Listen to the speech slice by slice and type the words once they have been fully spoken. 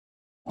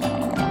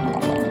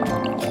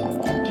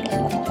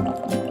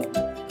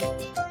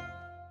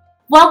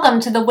Welcome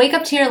to the Wake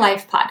Up to Your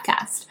Life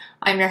podcast.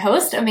 I'm your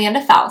host, Amanda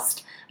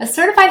Faust, a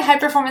certified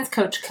high-performance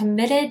coach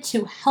committed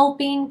to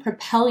helping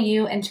propel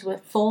you into a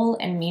full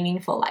and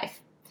meaningful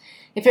life.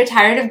 If you're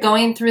tired of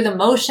going through the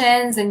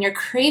motions and you're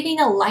craving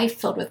a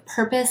life filled with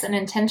purpose and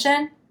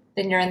intention,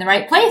 then you're in the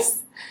right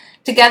place.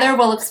 Together,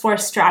 we'll explore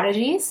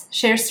strategies,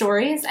 share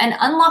stories, and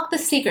unlock the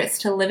secrets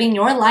to living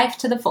your life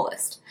to the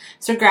fullest.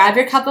 So grab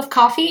your cup of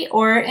coffee,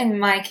 or in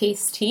my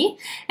case, tea,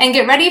 and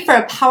get ready for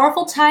a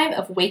powerful time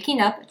of waking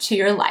up to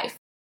your life.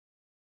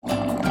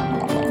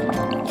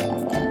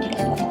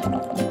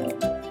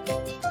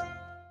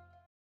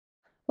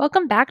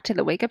 Welcome back to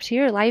the Wake Up to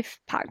Your Life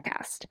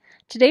podcast.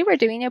 Today we're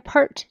doing a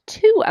part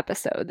 2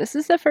 episode. This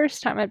is the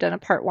first time I've done a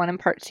part 1 and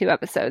part 2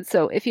 episode.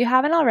 So if you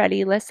haven't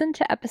already, listen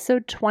to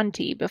episode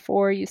 20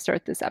 before you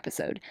start this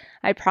episode.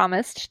 I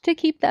promised to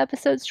keep the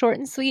episodes short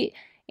and sweet,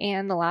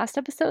 and the last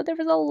episode there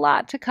was a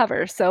lot to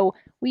cover. So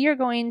we are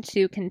going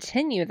to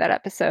continue that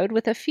episode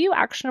with a few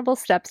actionable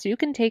steps you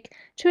can take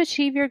to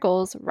achieve your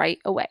goals right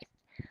away.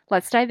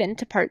 Let's dive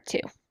into part 2.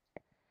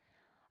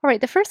 All right,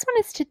 the first one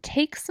is to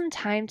take some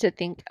time to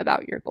think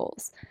about your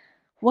goals.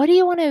 What do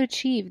you want to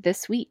achieve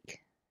this week,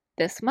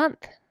 this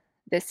month,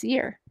 this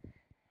year?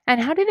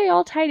 And how do they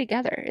all tie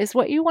together? Is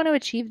what you want to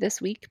achieve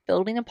this week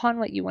building upon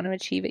what you want to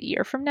achieve a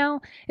year from now?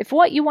 If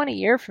what you want a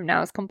year from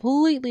now is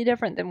completely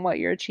different than what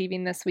you're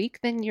achieving this week,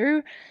 then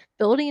you're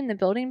building the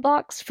building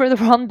blocks for the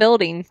wrong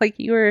building. Like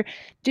you're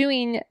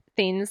doing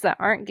things that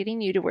aren't getting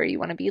you to where you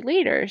want to be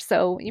later.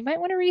 So you might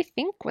want to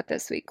rethink what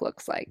this week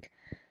looks like.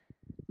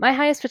 My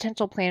Highest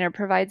Potential Planner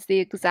provides the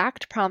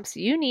exact prompts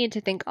you need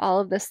to think all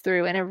of this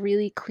through in a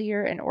really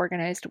clear and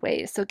organized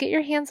way. So get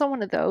your hands on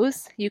one of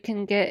those. You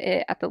can get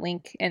it at the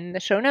link in the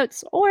show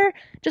notes, or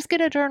just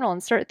get a journal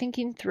and start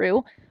thinking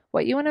through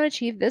what you want to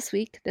achieve this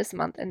week, this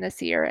month, and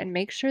this year, and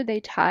make sure they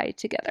tie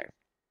together.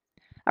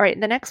 All right,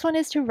 the next one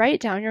is to write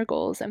down your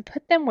goals and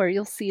put them where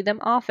you'll see them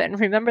often.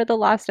 Remember the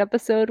last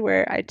episode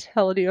where I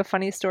told you a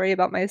funny story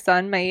about my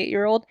son, my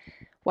 8-year-old?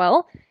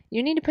 Well,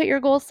 you need to put your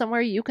goals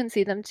somewhere you can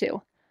see them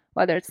too.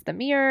 Whether it's the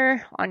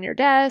mirror, on your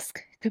desk,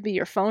 it could be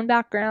your phone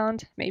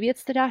background, maybe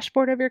it's the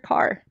dashboard of your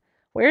car.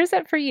 Where is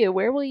it for you?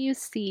 Where will you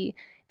see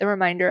the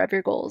reminder of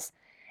your goals?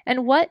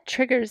 And what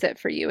triggers it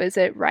for you? Is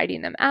it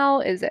writing them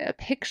out? Is it a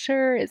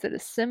picture? Is it a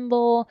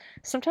symbol?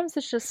 Sometimes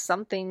it's just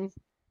something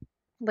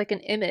like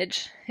an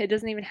image. It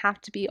doesn't even have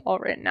to be all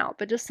written out,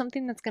 but just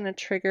something that's going to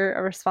trigger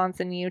a response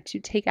in you to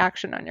take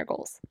action on your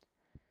goals.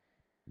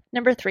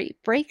 Number 3,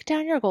 break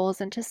down your goals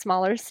into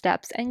smaller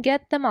steps and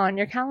get them on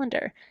your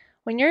calendar.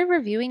 When you're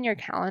reviewing your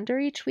calendar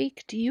each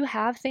week, do you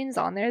have things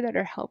on there that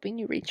are helping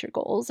you reach your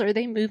goals? Are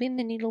they moving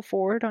the needle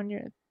forward on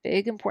your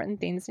big,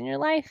 important things in your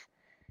life?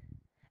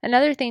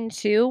 Another thing,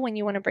 too, when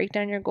you want to break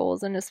down your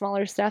goals into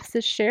smaller steps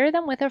is share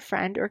them with a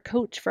friend or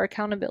coach for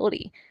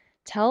accountability.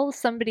 Tell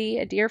somebody,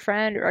 a dear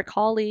friend or a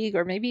colleague,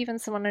 or maybe even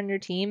someone on your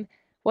team,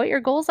 what your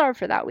goals are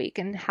for that week,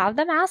 and have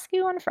them ask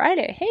you on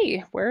Friday,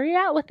 hey, where are you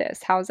at with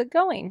this? How's it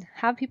going?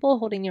 Have people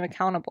holding you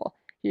accountable.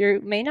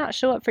 You may not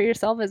show up for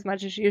yourself as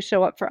much as you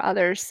show up for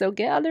others, so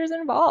get others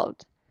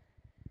involved.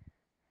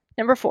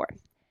 Number 4,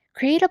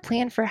 create a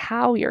plan for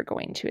how you're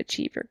going to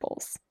achieve your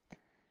goals.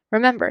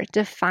 Remember,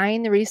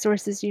 define the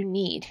resources you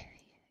need.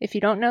 If you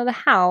don't know the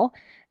how,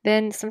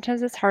 then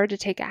sometimes it's hard to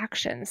take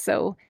action.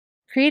 So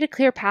create a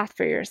clear path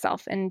for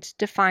yourself and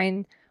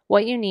define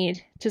what you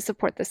need to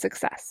support the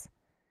success.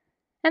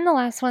 And the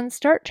last one,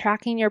 start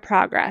tracking your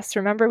progress.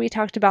 Remember, we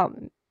talked about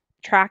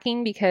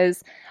tracking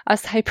because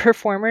us high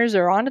performers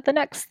are on to the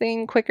next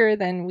thing quicker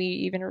than we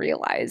even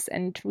realize,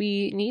 and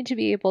we need to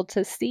be able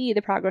to see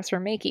the progress we're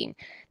making.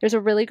 There's a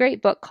really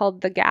great book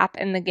called The Gap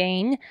and the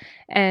Gain,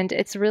 and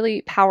it's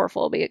really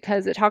powerful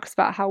because it talks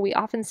about how we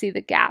often see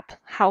the gap,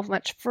 how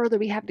much further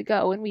we have to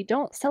go, and we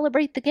don't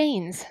celebrate the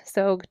gains.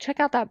 So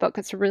check out that book.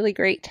 It's really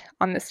great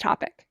on this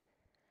topic.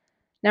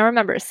 Now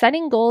remember,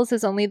 setting goals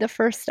is only the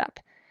first step.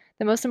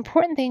 The most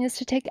important thing is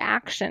to take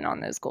action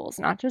on those goals,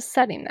 not just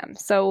setting them.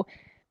 So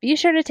be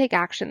sure to take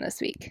action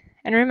this week.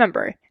 And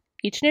remember,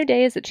 each new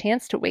day is a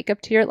chance to wake up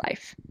to your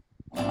life.